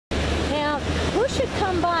who should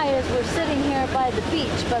come by as we're sitting here by the beach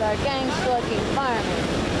but our gang stalking firemen?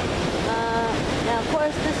 Now, of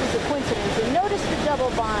course, this is a coincidence. And notice the double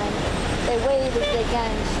bind. They wave as they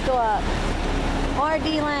gang stalk.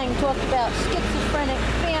 R.D. Lang talked about schizophrenic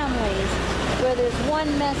families where there's one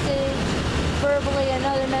message verbally,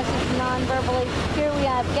 another message non-verbally. Here we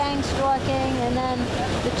have gang stalking and then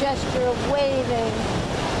the gesture of waving.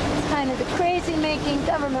 It's kind of the crazy-making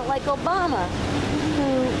government like Obama,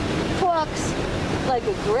 who talks like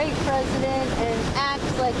a great president and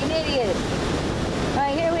acts like an idiot. All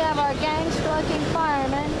right, here we have our gang stalking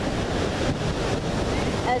firemen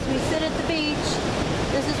as we sit at the beach.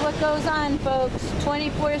 This is what goes on, folks,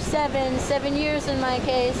 24/7, 7 years in my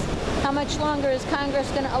case. How much longer is Congress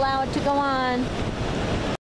going to allow it to go on?